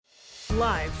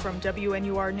Live from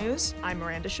WNUR News, I'm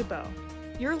Miranda Chabot.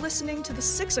 You're listening to the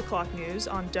 6 o'clock news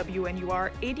on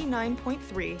WNUR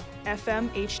 89.3 FM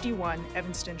HD1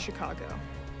 Evanston, Chicago.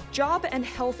 Job and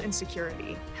health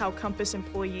insecurity, how Compass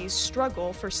employees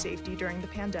struggle for safety during the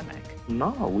pandemic.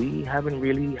 No, we haven't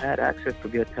really had access to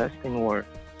get testing or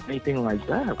anything like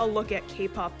that. A look at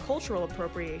K-pop cultural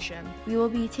appropriation. We will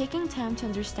be taking time to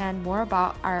understand more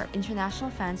about our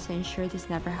international fans to ensure this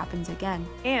never happens again.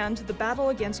 And the battle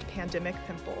against pandemic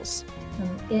pimples.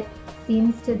 It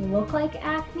seems to look like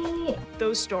acne.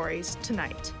 Those stories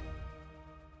tonight.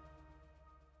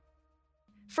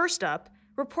 First up,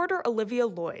 reporter Olivia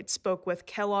Lloyd spoke with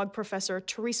Kellogg professor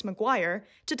Therese McGuire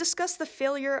to discuss the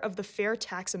failure of the Fair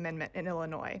Tax Amendment in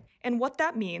Illinois and what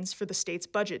that means for the state's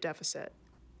budget deficit.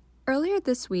 Earlier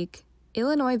this week,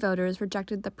 Illinois voters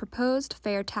rejected the proposed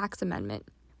Fair Tax Amendment,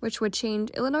 which would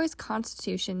change Illinois'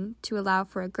 constitution to allow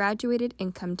for a graduated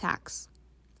income tax.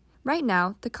 Right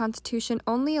now, the Constitution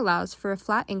only allows for a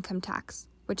flat income tax,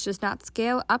 which does not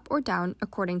scale up or down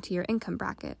according to your income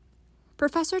bracket.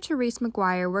 Professor Therese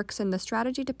McGuire works in the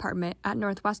strategy department at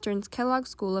Northwestern's Kellogg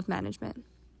School of Management.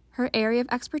 Her area of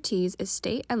expertise is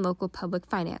state and local public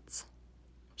finance.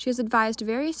 She has advised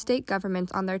various state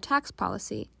governments on their tax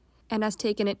policy and has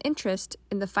taken an interest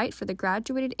in the fight for the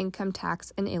graduated income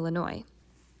tax in Illinois.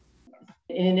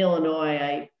 In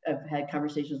Illinois, I've had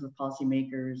conversations with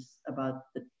policymakers about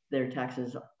their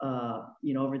taxes,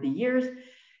 over the years,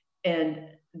 and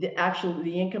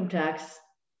the income tax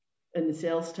and the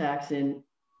sales tax in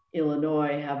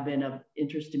Illinois have been of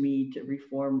interest to me to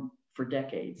reform for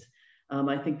decades.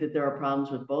 I think that there are problems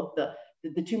with both.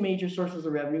 The two major sources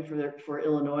of revenue for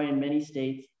Illinois and many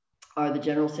states are the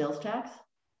general sales tax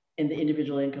and the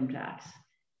individual income tax.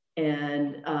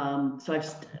 And so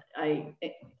I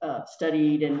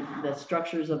studied and the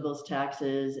structures of those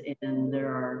taxes, and there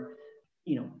are,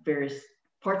 various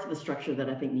parts of the structure that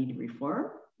I think need to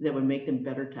reform that would make them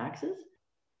better taxes.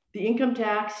 The income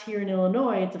tax here in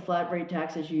Illinois, it's a flat rate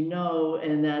tax, as you know,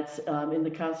 and that's in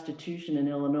the Constitution in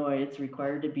Illinois, it's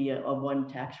required to be a one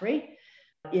tax rate.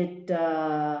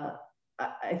 I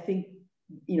think,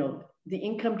 the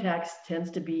income tax tends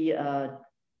to be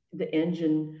the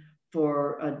engine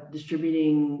for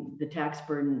distributing the tax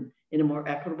burden in a more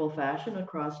equitable fashion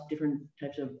across different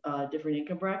types of different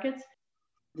income brackets.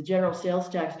 The general sales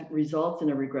tax results in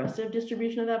a regressive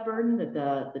distribution of that burden, that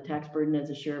the tax burden as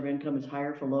a share of income is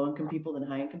higher for low-income people than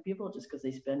high-income people, just because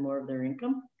they spend more of their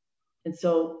income. And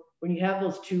so when you have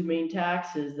those two main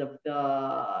taxes,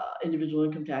 the individual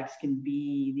income tax can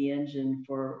be the engine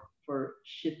for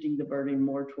shifting the burden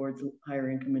more towards higher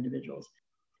income individuals.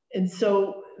 And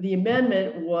so the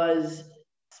amendment was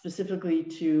specifically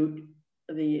to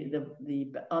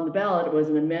on the ballot, it was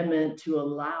an amendment to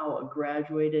allow a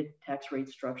graduated tax rate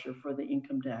structure for the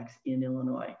income tax in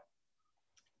Illinois.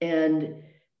 And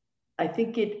I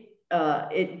think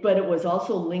but it was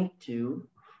also linked to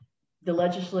the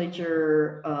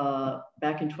legislature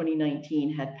back in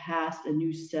 2019 had passed a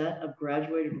new set of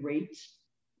graduated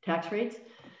tax rates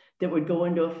that would go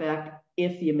into effect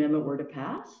if the amendment were to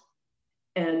pass.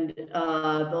 And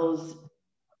those,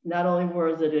 not only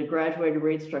was it a graduated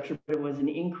rate structure, but it was an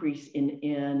increase in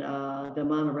the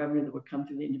amount of revenue that would come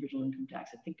through the individual income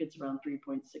tax. I think it's around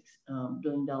 $3.6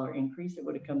 billion increase that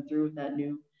would have come through with that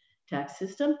new tax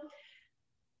system.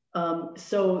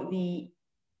 So the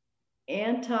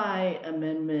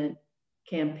anti-amendment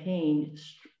campaign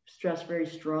stressed very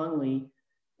strongly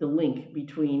the link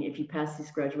between, if you pass this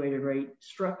graduated rate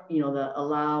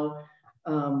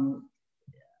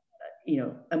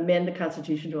amend the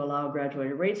Constitution to allow a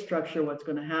graduated rate structure, what's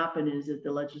going to happen is that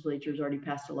the legislature has already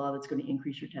passed a law that's going to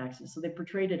increase your taxes. So they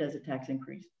portrayed it as a tax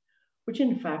increase, which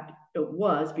in fact it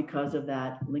was because of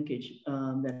that linkage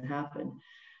that happened.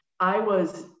 I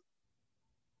was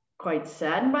quite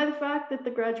saddened by the fact that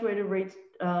the graduated rates,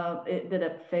 that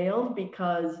it failed,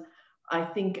 because I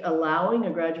think allowing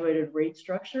a graduated rate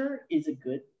structure is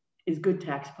good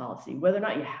tax policy. Whether or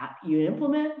not you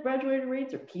implement graduated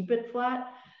rates or keep it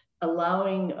flat,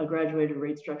 allowing a graduated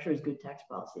rate structure is good tax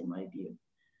policy in my view.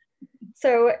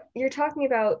 So you're talking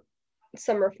about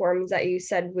some reforms that you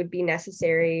said would be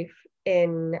necessary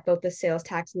in both the sales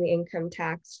tax and the income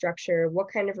tax structure.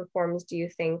 What kind of reforms do you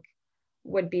think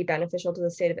would be beneficial to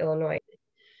the state of Illinois?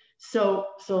 So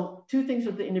two things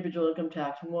with the individual income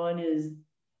tax. One is,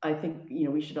 I think,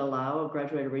 we should allow a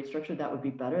graduated rate structure. That would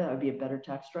be better. That would be a better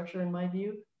tax structure in my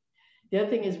view. The other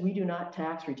thing is, we do not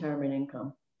tax retirement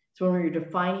income. So when you're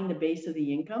defining the base of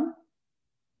the income,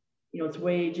 it's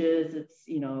wages, it's,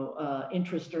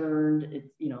 interest earned,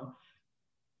 it's,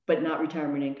 but not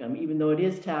retirement income, even though it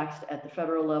is taxed at the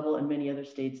federal level and many other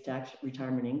states tax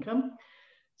retirement income.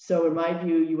 So in my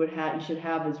view, you should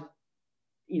have as,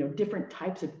 different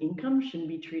types of income shouldn't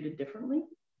be treated differently.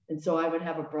 And so I would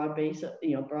have a broad base,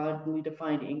 broadly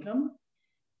defined income.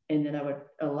 And then I would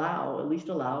at least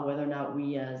allow whether or not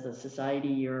we as a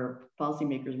society or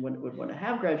policymakers would want to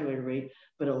have graduated rate,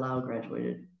 but allow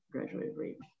graduated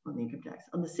rate on the income tax.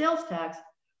 On the sales tax,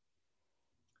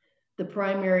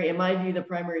 in my view, the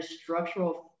primary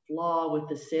structural flaw with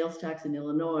the sales tax in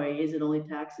Illinois is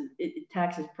it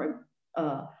taxes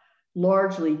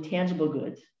largely tangible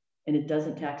goods, and it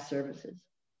doesn't tax services.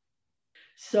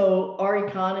 So our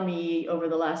economy over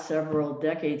the last several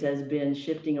decades has been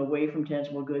shifting away from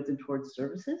tangible goods and towards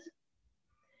services.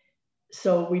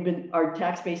 So our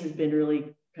tax base has been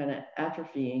really kind of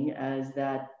atrophying as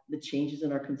the changes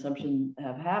in our consumption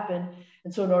have happened.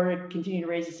 And so in order to continue to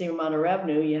raise the same amount of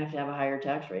revenue, you have to have a higher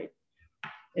tax rate.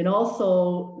 And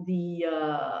also the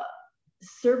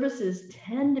services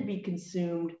tend to be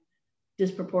consumed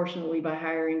disproportionately by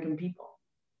higher income people.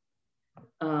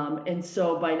 And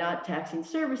so by not taxing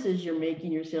services, you're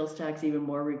making your sales tax even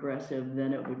more regressive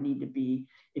than it would need to be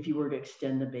if you were to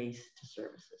extend the base to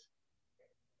services.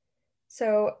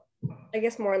 So I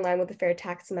guess more in line with the Fair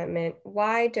Tax Amendment,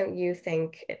 why don't you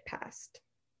think it passed?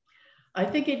 I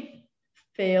think it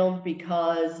failed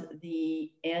because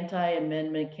the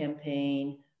anti-amendment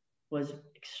campaign was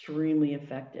extremely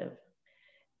effective.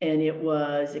 And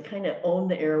it kind of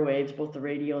owned the airwaves, both the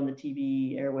radio and the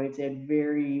TV airwaves. They had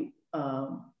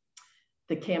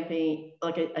the campaign,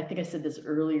 like I think I said this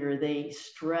earlier, they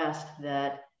stressed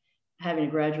that having a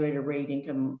graduated rate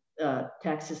income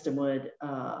tax system would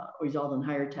result in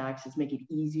higher taxes, make it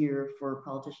easier for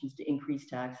politicians to increase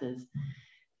taxes,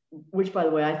 which, by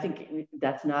the way, I think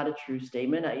that's not a true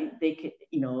statement.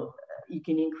 You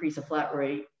can increase a flat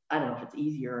rate. I don't know if it's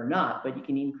easier or not, but you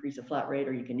can increase a flat rate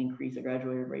or you can increase a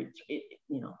graduated rate.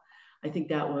 I think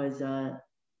that was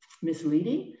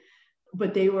misleading,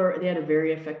 but they had a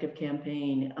very effective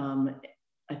campaign.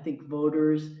 I think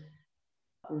voters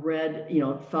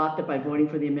thought that by voting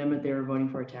for the amendment, they were voting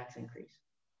for a tax increase.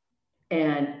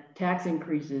 And tax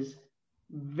increases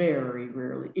very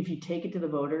rarely, if you take it to the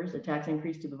voters, a tax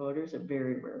increase to the voters, it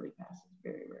very rarely passes,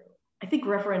 very rarely. I think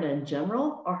referenda in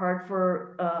general are hard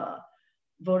for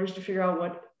voters to figure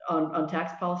out on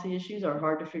tax policy issues are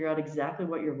hard to figure out exactly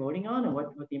what you're voting on and what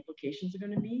the implications are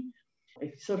going to be.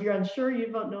 So if you're unsure,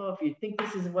 you vote no. If you think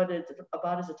this is what it's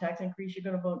about as a tax increase, you're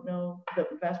going to vote no. The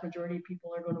vast majority of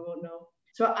people are going to vote no.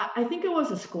 So I think it was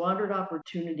a squandered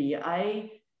opportunity. I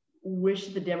wish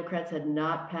the Democrats had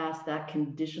not passed that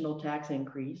conditional tax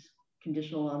increase,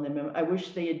 conditional on the amendment. I wish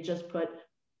they had just put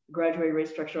graduated rate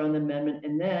structure on the amendment.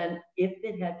 And then if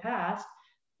it had passed,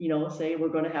 say we're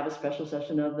going to have a special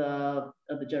session of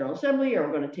the General Assembly, or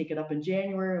we're going to take it up in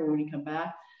January when we come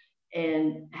back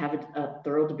and have a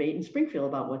thorough debate in Springfield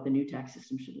about what the new tax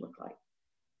system should look like.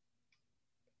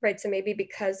 Right, so maybe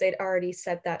because they'd already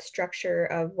set that structure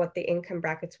of what the income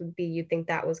brackets would be, you think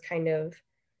that was kind of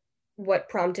what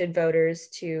prompted voters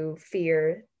to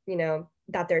fear,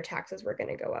 that their taxes were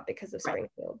going to go up because of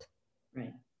Springfield.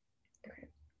 Right. Okay.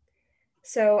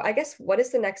 So I guess what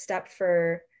is the next step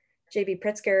for J.B.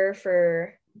 Pritzker,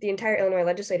 for the entire Illinois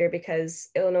legislature, because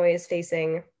Illinois is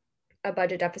facing a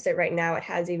budget deficit right now. It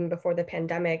has even before the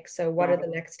pandemic. So what are the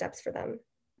next steps for them?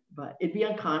 But it'd be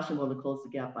unconscionable to close the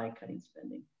gap by cutting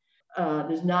spending.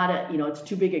 There's not it's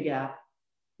too big a gap.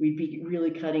 We'd be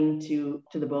really cutting to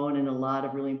the bone in a lot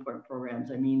of really important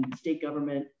programs. I mean, state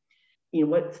government,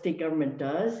 what state government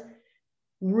does,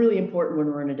 really important when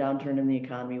we're in a downturn in the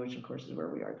economy, which of course is where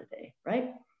we are today,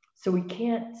 right? So we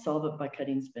can't solve it by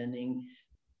cutting spending.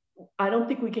 I don't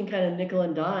think we can kind of nickel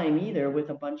and dime either with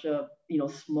a bunch of,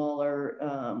 smaller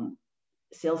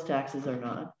sales taxes or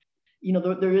not.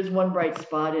 There is one bright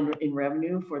spot in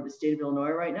revenue for the state of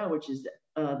Illinois right now, which is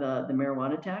the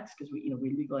marijuana tax, because we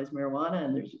legalized marijuana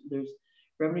and there's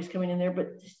revenues coming in there,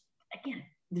 but just, again,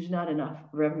 there's not enough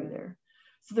revenue there.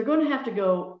 So they're going to have to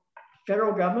go,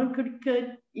 federal government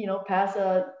could pass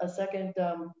a second,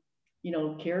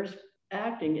 CARES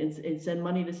Act and send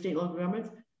money to state and local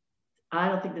governments. I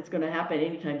don't think that's going to happen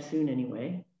anytime soon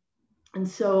anyway. And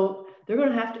so they're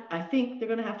going to have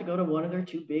to go to one of their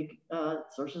two big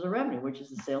sources of revenue, which is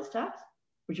the sales tax,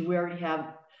 which we already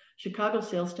have. Chicago's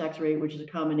sales tax rate, which is a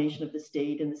combination of the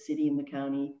state and the city and the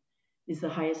county, is the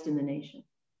highest in the nation.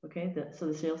 Okay, so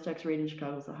the sales tax rate in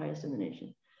Chicago is the highest in the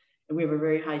nation. And we have a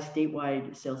very high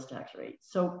statewide sales tax rate.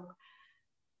 So,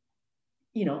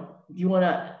 you want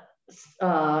to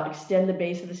extend the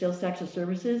base of the sales tax to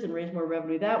services and raise more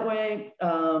revenue that way,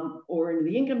 or into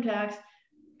the income tax,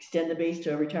 extend the base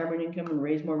to a retirement income and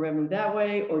raise more revenue that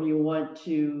way, or do you want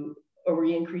to, or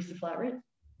we increase the flat rate?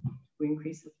 We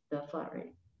increase the flat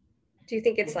rate. Do you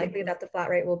think it's likely that the flat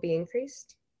rate will be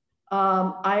increased?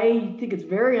 I think it's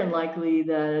very unlikely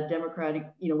that a Democratic,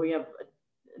 we have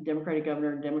a Democratic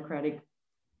governor,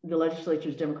 the legislature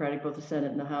is Democratic, both the Senate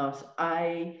and the House.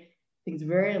 I think it's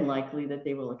very unlikely that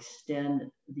they will extend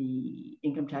the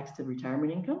income tax to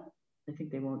retirement income. I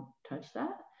think they won't touch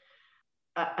that.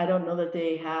 I don't know that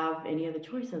they have any other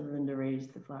choice other than to raise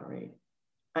the flat rate.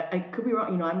 I could be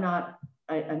wrong. I'm not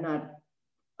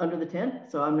under the tent,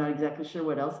 so I'm not exactly sure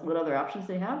what other options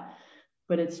they have.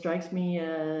 But it strikes me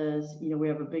as, we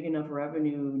have a big enough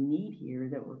revenue need here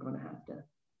that we're going to have to,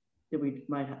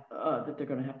 that they're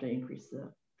going to have to increase the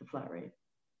flat rate.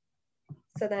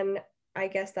 So then I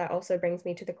guess that also brings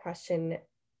me to the question,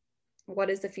 what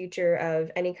is the future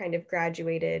of any kind of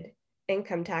graduated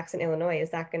income tax in Illinois? Is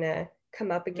that going to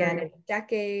come up again in a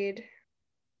decade?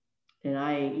 And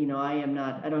I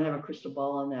don't have a crystal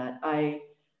ball on that. I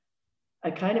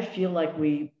kind of feel like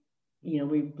we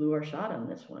blew our shot on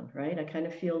this one, right? I kind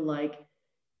of feel like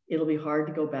it'll be hard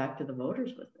to go back to the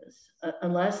voters with this,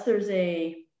 unless there's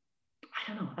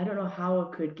I don't know how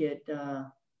it could get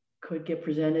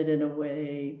presented in a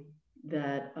way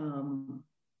that, I don't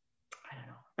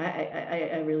know.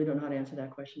 I really don't know how to answer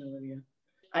that question, Olivia.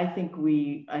 I think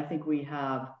we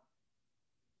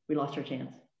lost our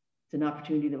chance. It's an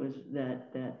opportunity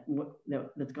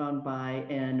that's gone by,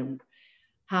 and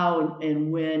how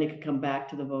and when it could come back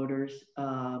to the voters,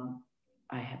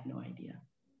 I have no idea.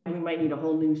 We might need a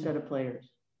whole new set of players.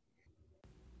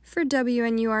 For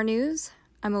WNUR News,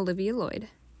 I'm Olivia Lloyd.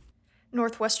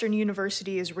 Northwestern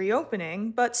University is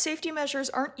reopening, but safety measures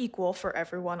aren't equal for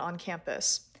everyone on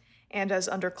campus. And as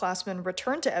underclassmen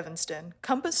return to Evanston,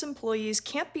 campus employees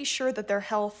can't be sure that their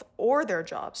health or their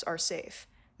jobs are safe.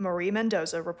 Marie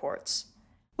Mendoza reports.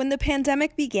 When the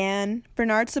pandemic began,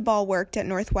 Bernard Chabot worked at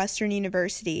Northwestern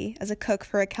University as a cook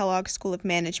for a Kellogg School of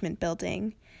Management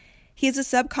building. He is a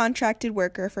subcontracted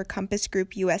worker for Compass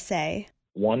Group USA.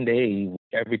 One day,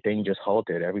 everything just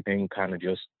halted. Everything kind of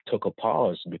just took a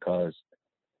pause because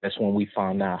that's when we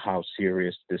found out how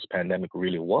serious this pandemic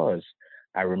really was.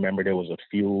 I remember there was a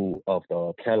few of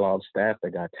the Kellogg staff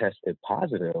that got tested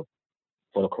positive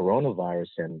for the coronavirus.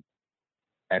 And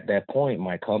at that point,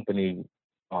 my company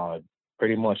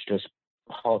pretty much just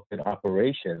halted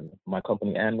operation, my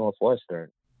company and Northwestern.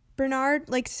 Bernard,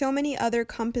 like so many other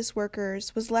Compass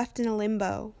workers, was left in a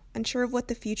limbo, unsure of what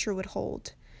the future would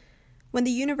hold. When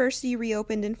the university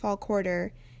reopened in fall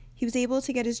quarter, he was able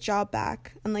to get his job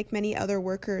back, unlike many other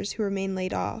workers who remained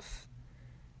laid off.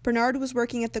 Bernard was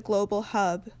working at the Global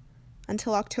Hub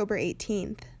until October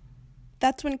 18th.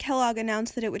 That's when Kellogg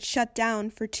announced that it would shut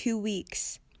down for 2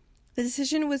 weeks. The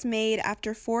decision was made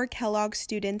after 4 Kellogg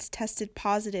students tested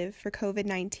positive for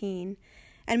COVID-19,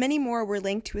 and many more were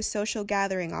linked to a social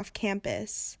gathering off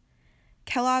campus.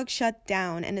 Kellogg shut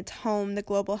down, and its home, the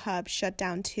Global Hub, shut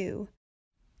down too.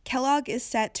 Kellogg is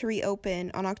set to reopen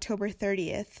on October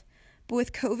 30th, but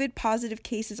with COVID-positive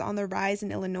cases on the rise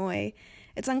in Illinois,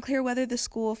 it's unclear whether the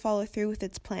school will follow through with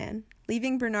its plan,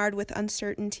 leaving Bernard with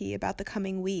uncertainty about the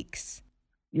coming weeks.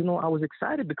 I was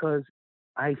excited because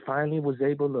I finally was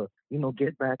able to,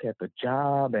 get back at the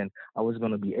job, and I was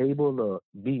going to be able to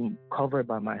be covered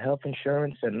by my health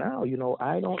insurance. And now,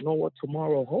 I don't know what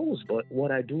tomorrow holds, but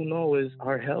what I do know is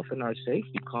our health and our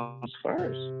safety comes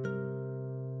first.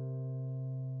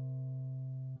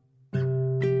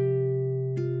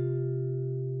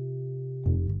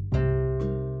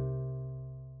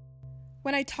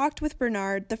 When I talked with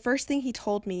Bernard, the first thing he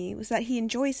told me was that he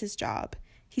enjoys his job.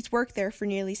 He's worked there for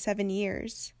nearly 7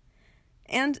 years.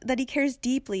 And that he cares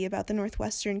deeply about the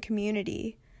Northwestern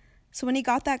community. So when he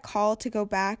got that call to go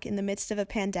back in the midst of a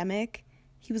pandemic,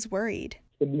 he was worried.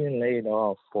 Being laid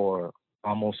off for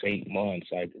almost 8 months,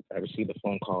 I received a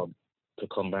phone call to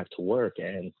come back to work.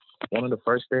 And one of the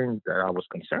first things that I was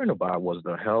concerned about was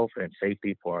the health and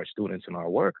safety for our students and our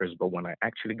workers. But when I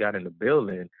actually got in the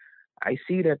building, I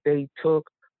see that they took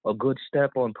a good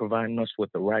step on providing us with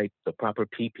the proper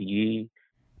PPE.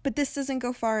 But this doesn't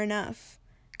go far enough.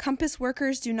 Compass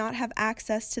workers do not have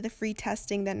access to the free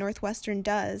testing that Northwestern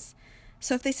does,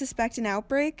 so if they suspect an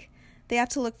outbreak, they have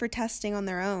to look for testing on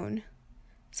their own.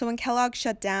 So when Kellogg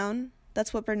shut down,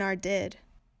 that's what Bernard did.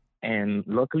 And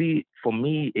luckily for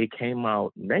me, it came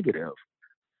out negative.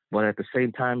 But at the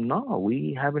same time, no,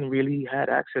 we haven't really had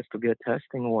access to get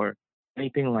testing or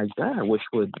anything like that, which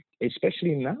would,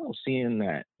 especially now, seeing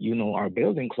that, our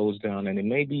building closed down and it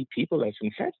may be people that's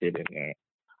infected in there.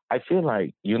 I feel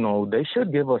like, they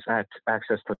should give us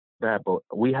access to that, but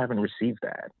we haven't received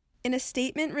that. In a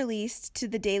statement released to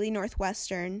the Daily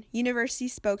Northwestern, University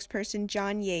spokesperson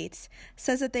John Yates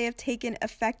says that they have taken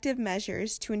effective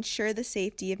measures to ensure the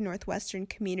safety of Northwestern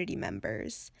community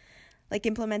members, like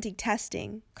implementing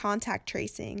testing, contact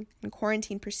tracing, and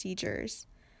quarantine procedures.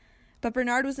 But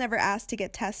Bernard was never asked to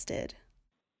get tested.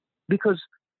 Because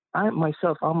I'm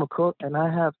a cook, and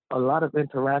I have a lot of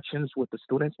interactions with the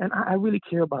students, and I really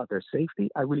care about their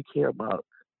safety. I really care about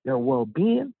their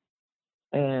well-being.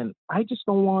 And I just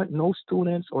don't want no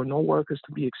students or no workers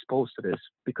to be exposed to this,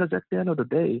 because at the end of the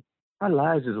day, our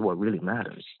lives is what really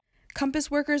matters.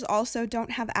 Compass workers also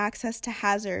don't have access to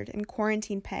hazard and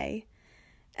quarantine pay,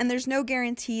 and there's no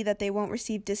guarantee that they won't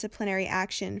receive disciplinary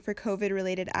action for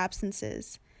COVID-related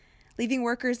absences, leaving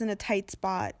workers in a tight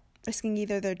spot, risking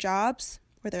either their jobs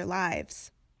or their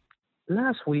lives.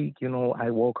 Last week,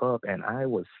 I woke up and I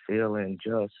was feeling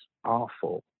just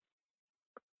awful.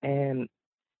 And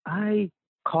I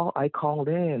called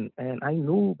in, and I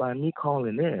knew by me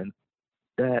calling in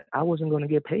that I wasn't going to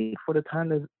get paid for the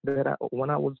time when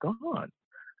I was gone.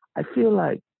 I feel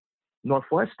like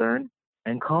Northwestern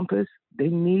and Compass, they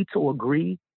need to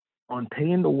agree on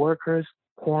paying the workers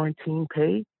quarantine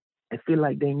pay. I feel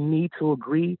like they need to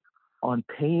agree on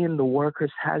paying the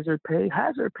workers hazard pay.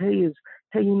 Hazard pay is,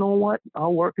 hey, you know what? Our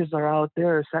workers are out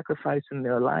there sacrificing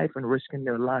their life and risking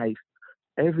their life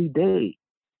every day.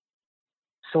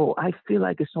 So I feel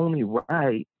like it's only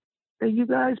right that you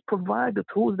guys provide the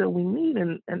tools that we need,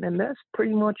 and that's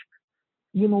pretty much,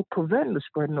 prevent the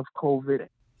spreading of COVID.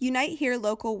 Unite Here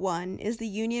Local 1 is the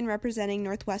union representing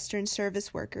Northwestern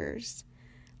service workers.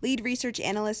 Lead research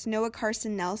analyst Noah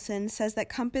Carson Nelson says that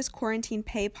Compass quarantine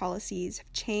pay policies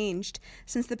have changed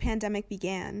since the pandemic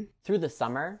began. Through the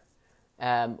summer,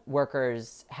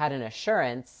 workers had an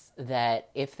assurance that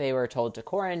if they were told to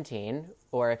quarantine,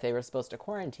 or if they were supposed to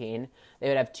quarantine, they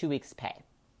would have 2 weeks' pay.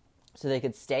 So they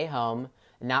could stay home,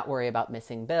 not worry about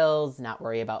missing bills, not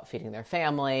worry about feeding their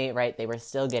family, right? They were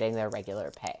still getting their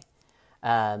regular pay.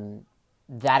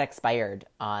 That expired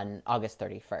on August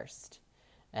 31st,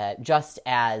 just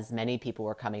as many people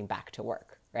were coming back to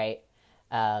work, right?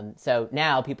 So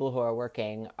now people who are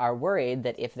working are worried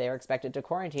that if they're expected to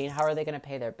quarantine, how are they going to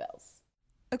pay their bills?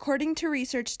 According to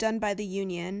research done by the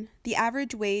union, the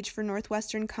average wage for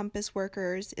Northwestern Compass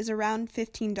workers is around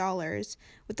 $15,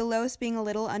 with the lowest being a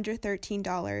little under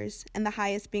 $13 and the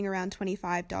highest being around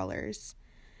 $25.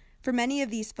 For many of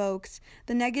these folks,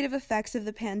 the negative effects of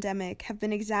the pandemic have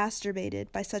been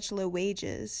exacerbated by such low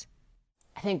wages.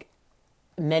 I think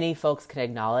many folks can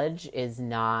acknowledge is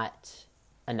not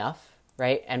enough,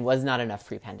 right? And was not enough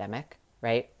pre-pandemic,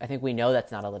 right? I think we know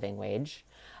that's not a living wage.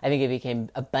 I think it became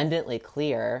abundantly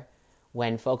clear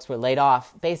when folks were laid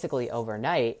off basically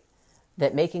overnight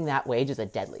that making that wage is a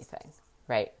deadly thing,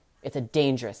 right? It's a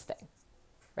dangerous thing,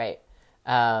 right?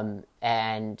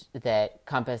 And that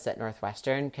Compass at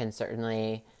Northwestern can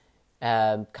certainly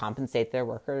compensate their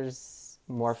workers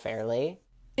more fairly.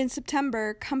 In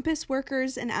September, Compass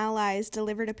workers and allies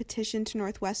delivered a petition to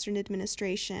Northwestern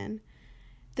administration.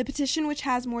 The petition, which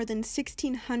has more than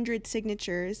 1,600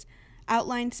 signatures,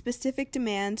 outlined specific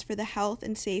demands for the health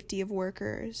and safety of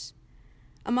workers.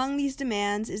 Among these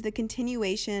demands is the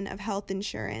continuation of health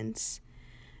insurance.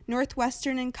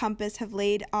 Northwestern and Compass have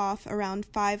laid off around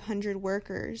 500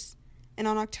 workers, and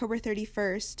on October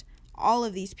 31st, all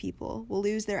of these people will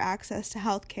lose their access to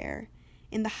health care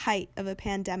in the height of a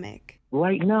pandemic.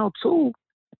 Right now, too,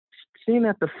 seeing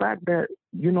at the fact that,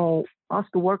 us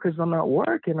the workers are not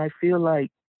working, I feel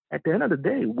like at the end of the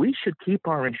day, we should keep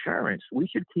our insurance. We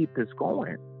should keep this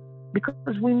going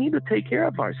because we need to take care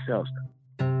of ourselves.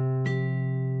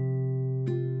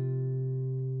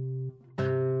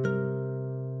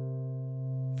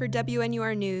 For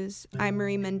WNUR News, I'm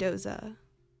Marie Mendoza.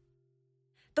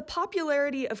 The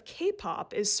popularity of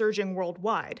K-pop is surging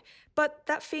worldwide, but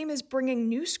that fame is bringing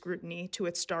new scrutiny to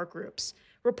its star groups.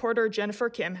 Reporter Jennifer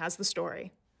Kim has the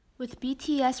story. With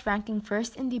BTS ranking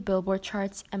first in the Billboard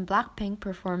charts and Blackpink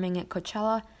performing at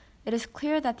Coachella, it is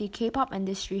clear that the K-pop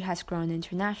industry has grown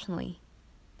internationally.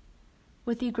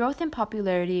 With the growth in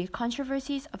popularity,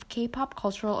 controversies of K-pop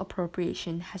cultural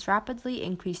appropriation has rapidly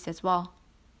increased as well.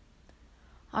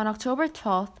 On October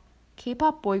 12th,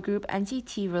 K-pop boy group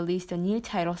NCT released a new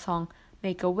title song,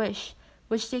 Make a Wish,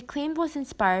 which they claimed was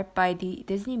inspired by the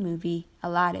Disney movie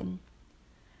Aladdin.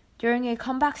 During a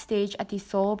comeback stage at the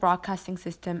Seoul Broadcasting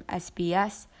System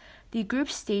 (SBS), the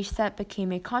group's stage set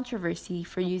became a controversy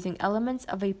for using elements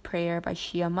of a prayer by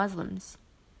Shia Muslims.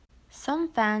 Some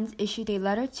fans issued a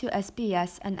letter to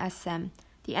SBS and SM,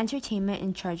 the entertainment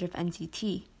in charge of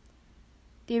NCT.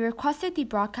 They requested the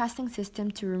broadcasting system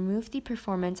to remove the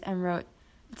performance and wrote,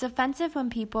 It's offensive when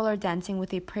people are dancing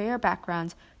with a prayer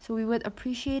background, so we would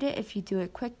appreciate it if you do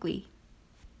it quickly.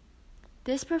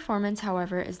 This performance,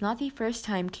 however, is not the first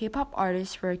time K-pop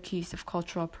artists were accused of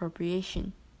cultural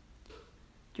appropriation.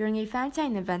 During a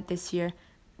fan-sign event this year,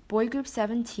 boy group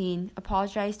 17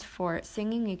 apologized for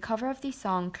singing a cover of the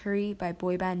song Curry by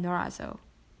boy band Norazo.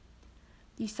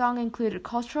 The song included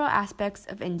cultural aspects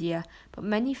of India, but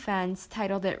many fans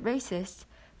titled it racist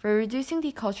for reducing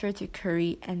the culture to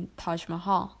curry and Taj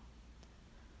Mahal.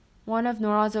 One of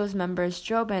Norazo's members,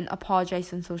 Jobin,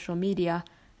 apologized on social media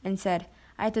and said,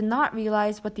 "I did not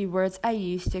realize what the words I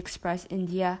used to express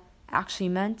India actually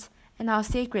meant and how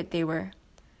sacred they were.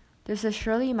 This is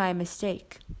surely my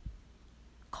mistake."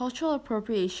 Cultural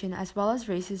appropriation as well as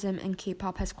racism in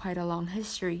K-pop has quite a long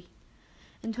history.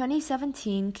 In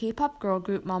 2017, K-pop girl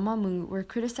group Mamamoo were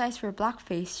criticized for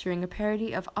blackface during a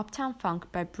parody of Uptown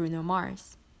Funk by Bruno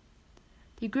Mars.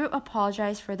 The group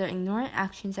apologized for their ignorant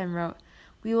actions and wrote,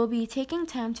 "We will be taking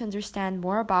time to understand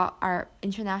more about our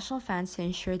international fans to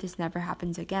ensure this never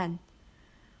happens again.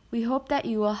 We hope that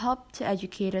you will help to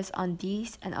educate us on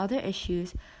these and other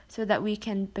issues so that we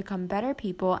can become better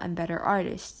people and better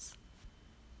artists."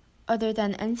 Other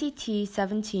than NCT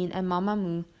 17 and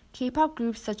Mamamoo, K-pop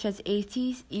groups such as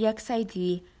ATEEZ,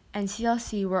 EXID, and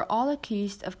CLC were all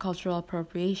accused of cultural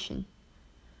appropriation.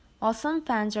 While some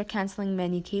fans are canceling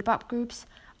many K-pop groups,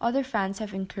 other fans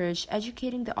have encouraged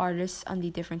educating the artists on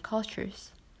the different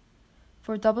cultures.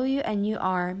 For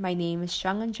WNUR, my name is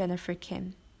Jung Jennifer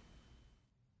Kim.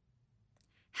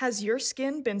 Has your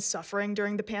skin been suffering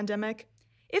during the pandemic?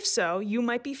 If so, you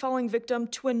might be falling victim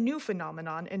to a new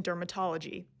phenomenon in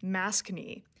dermatology,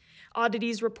 Maskne.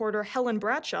 Oddities reporter Helen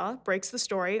Bradshaw breaks the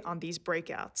story on these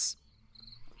breakouts.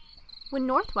 When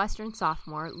Northwestern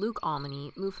sophomore Luke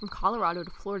Almany moved from Colorado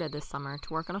to Florida this summer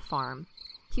to work on a farm,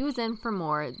 he was in for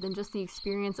more than just the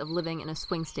experience of living in a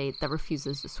swing state that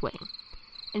refuses to swing.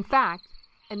 In fact,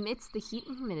 amidst the heat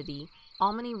and humidity,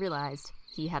 Almany realized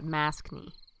he had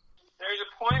Maskne. There's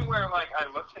a point where,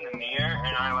 I looked in the mirror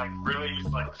and I, really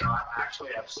just, got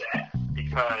actually upset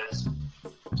because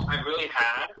I really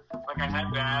had, I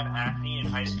had bad acne in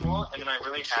high school, and then I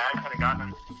really had kind of gotten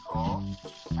under control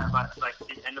at,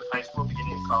 the end of high school,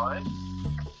 beginning of college.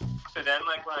 So then,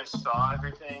 when I saw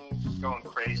everything going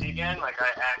crazy again, I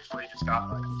actually just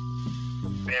got,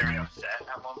 very upset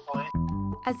at one point.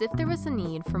 As if there was a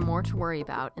need for more to worry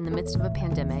about in the midst of a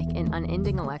pandemic and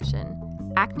unending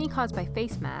election, acne caused by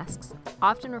face masks,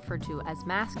 often referred to as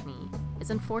maskne, is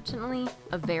unfortunately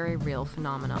a very real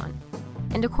phenomenon.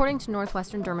 And according to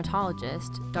Northwestern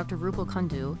dermatologist Dr. Rupal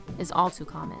Kundu, is all too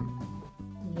common.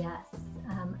 Yes,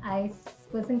 I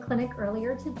was in clinic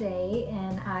earlier today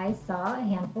and I saw a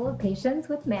handful of patients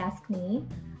with maskne.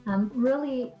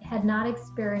 Really had not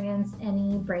experienced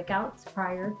any breakouts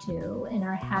prior to and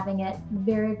are having it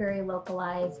very, very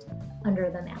localized under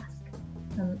the mask.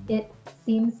 It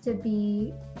seems to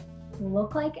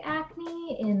look like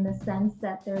acne in the sense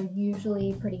that they're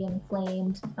usually pretty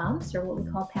inflamed bumps or what we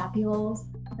call papules,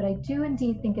 but I do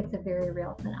indeed think it's a very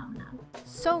real phenomenon.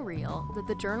 So real that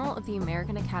the Journal of the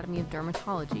American Academy of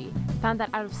Dermatology found that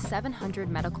out of 700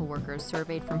 medical workers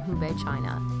surveyed from Hubei,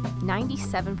 China,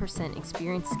 97%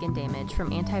 experienced skin damage from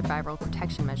antiviral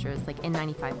protection measures like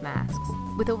N95 masks,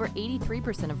 with over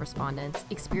 83% of respondents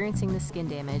experiencing the skin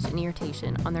damage and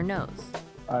irritation on their nose.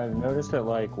 I've noticed that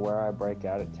where I break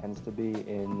out, it tends to be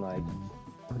in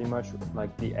pretty much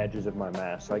the edges of my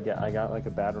mask. So I got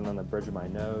a bad one on the bridge of my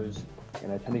nose,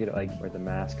 and I tend to get it where the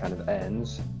mask kind of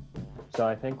ends. So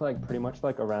I think pretty much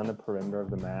around the perimeter of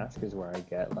the mask is where I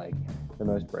get the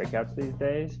most breakouts these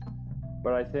days.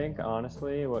 But I think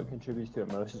honestly what contributes to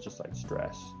it most is just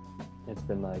stress. It's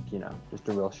been just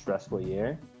a real stressful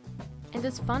year. And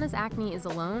as fun as acne is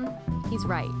alone, he's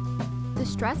right. The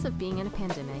stress of being in a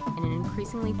pandemic in an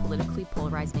increasingly politically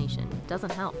polarized nation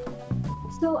doesn't help.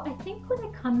 So I think when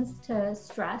it comes to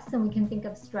stress, and we can think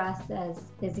of stress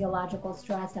as physiological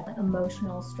stress,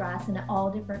 emotional stress, and all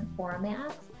different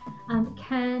formats,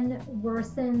 can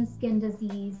worsen skin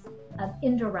disease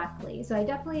indirectly. So I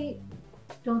definitely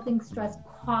don't think stress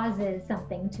causes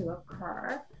something to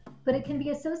occur, but it can be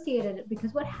associated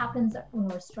because what happens when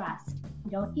we're stressed?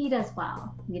 We don't eat as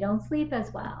well. We don't sleep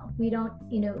as well. We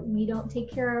don't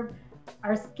take care of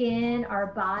our skin, our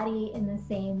body in the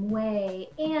same way.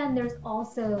 And there's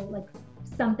also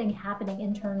something happening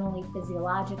internally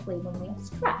physiologically when we have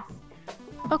stress.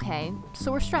 Okay,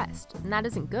 so we're stressed, and that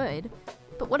isn't good.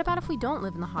 But what about if we don't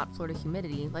live in the hot Florida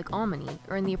humidity like Almany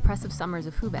or in the oppressive summers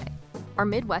of Hubei? Are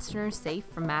Midwesterners safe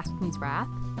from maskne's wrath?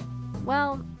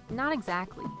 Well, not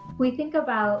exactly. We think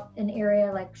about an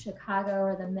area like Chicago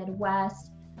or the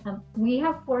Midwest, We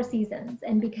have 4 seasons,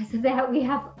 and because of that,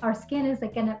 our skin is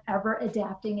like kind of ever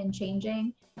adapting and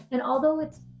changing. And although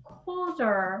it's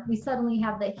colder, we suddenly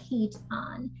have the heat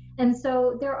on. And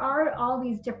so there are all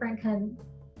these different kind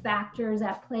of factors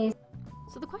at play.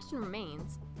 So the question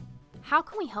remains, how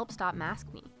can we help stop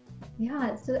maskne?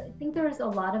 Yeah, so I think there's a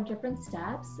lot of different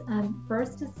steps.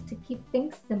 First is to keep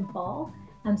things simple.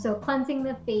 So cleansing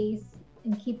the face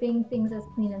and keeping things as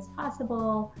clean as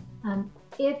possible.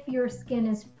 If your skin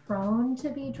is prone to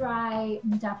be dry,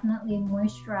 definitely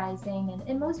moisturizing.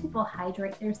 And most people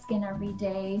hydrate their skin every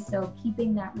day, so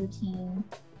keeping that routine.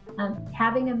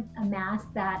 Having a mask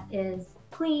that is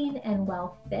clean and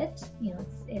well fit.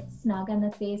 It's snug on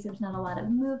the face, there's not a lot of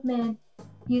movement.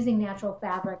 Using natural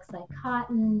fabrics like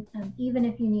cotton, even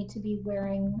if you need to be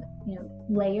wearing,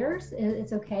 layers,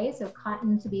 it's okay. So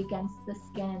cotton to be against the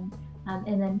skin,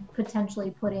 and then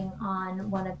potentially putting on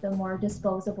one of the more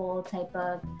disposable type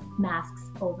of masks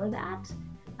over that.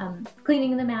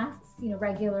 Cleaning the masks,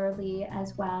 regularly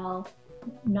as well.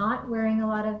 Not wearing a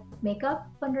lot of makeup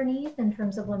underneath in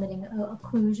terms of limiting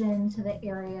occlusion to the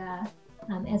area.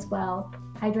 As well,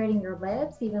 hydrating your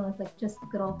lips, even with like just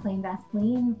good old plain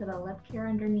Vaseline for the lip care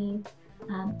underneath.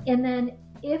 And then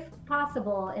if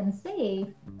possible and safe,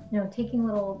 taking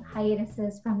little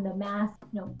hiatuses from the mask,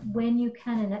 when you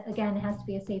can, and again, it has to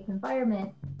be a safe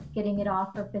environment, getting it off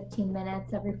for 15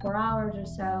 minutes every 4 hours or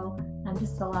so,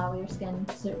 just to allow your skin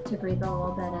to breathe a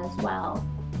little bit as well.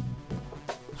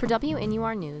 For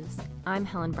WNUR News, I'm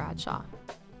Helen Bradshaw.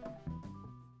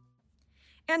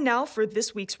 And now for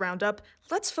this week's roundup,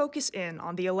 let's focus in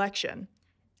on the election.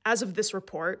 As of this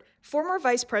report, former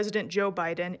Vice President Joe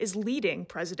Biden is leading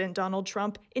President Donald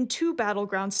Trump in 2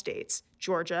 battleground states,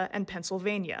 Georgia and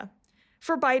Pennsylvania.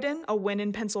 For Biden, a win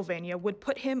in Pennsylvania would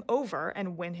put him over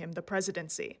and win him the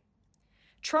presidency.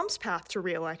 Trump's path to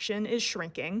re-election is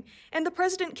shrinking, and the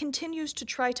president continues to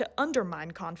try to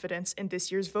undermine confidence in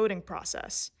this year's voting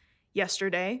process.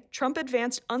 Yesterday, Trump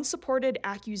advanced unsupported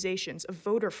accusations of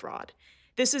voter fraud.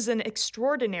 This is an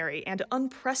extraordinary and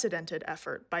unprecedented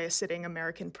effort by a sitting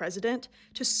American president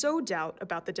to sow doubt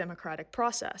about the democratic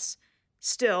process.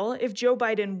 Still, if Joe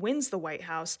Biden wins the White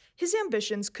House, his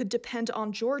ambitions could depend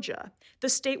on Georgia. The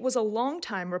state was a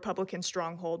longtime Republican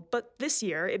stronghold, but this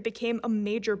year it became a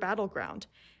major battleground.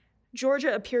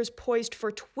 Georgia appears poised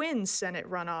for twin Senate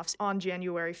runoffs on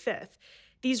January 5th.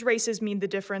 These races mean the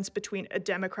difference between a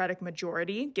Democratic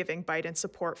majority, giving Biden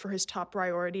support for his top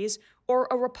priorities, or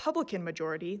a Republican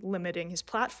majority, limiting his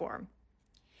platform.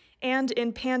 And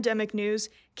in pandemic news,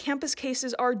 campus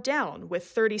cases are down, with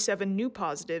 37 new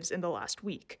positives in the last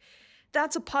week.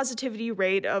 That's a positivity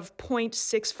rate of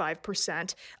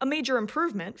 0.65%, a major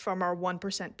improvement from our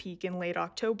 1% peak in late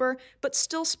October, but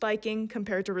still spiking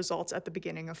compared to results at the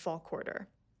beginning of fall quarter.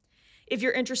 If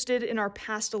you're interested in our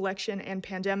past election and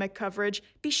pandemic coverage,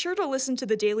 be sure to listen to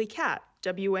the Daily Cat,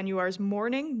 WNUR's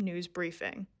morning news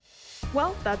briefing.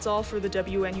 Well, that's all for the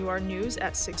WNUR News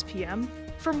at 6 p.m.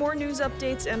 For more news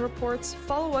updates and reports,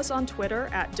 follow us on Twitter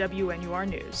at WNUR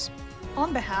News.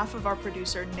 On behalf of our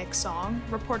producer Nick Song,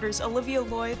 reporters Olivia,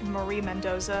 Lloyd, Marie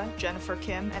Mendoza, Jennifer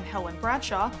Kim, and Helen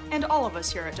Bradshaw, and all of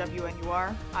us here at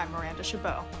WNUR, I'm Miranda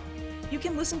Chabot. You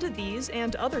can listen to these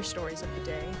and other stories of the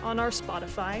day on our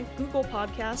Spotify, Google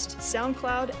Podcast,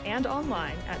 SoundCloud, and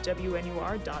online at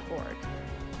WNUR.org.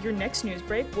 Your next news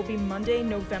break will be Monday,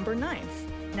 November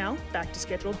 9th. Now, back to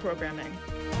scheduled programming.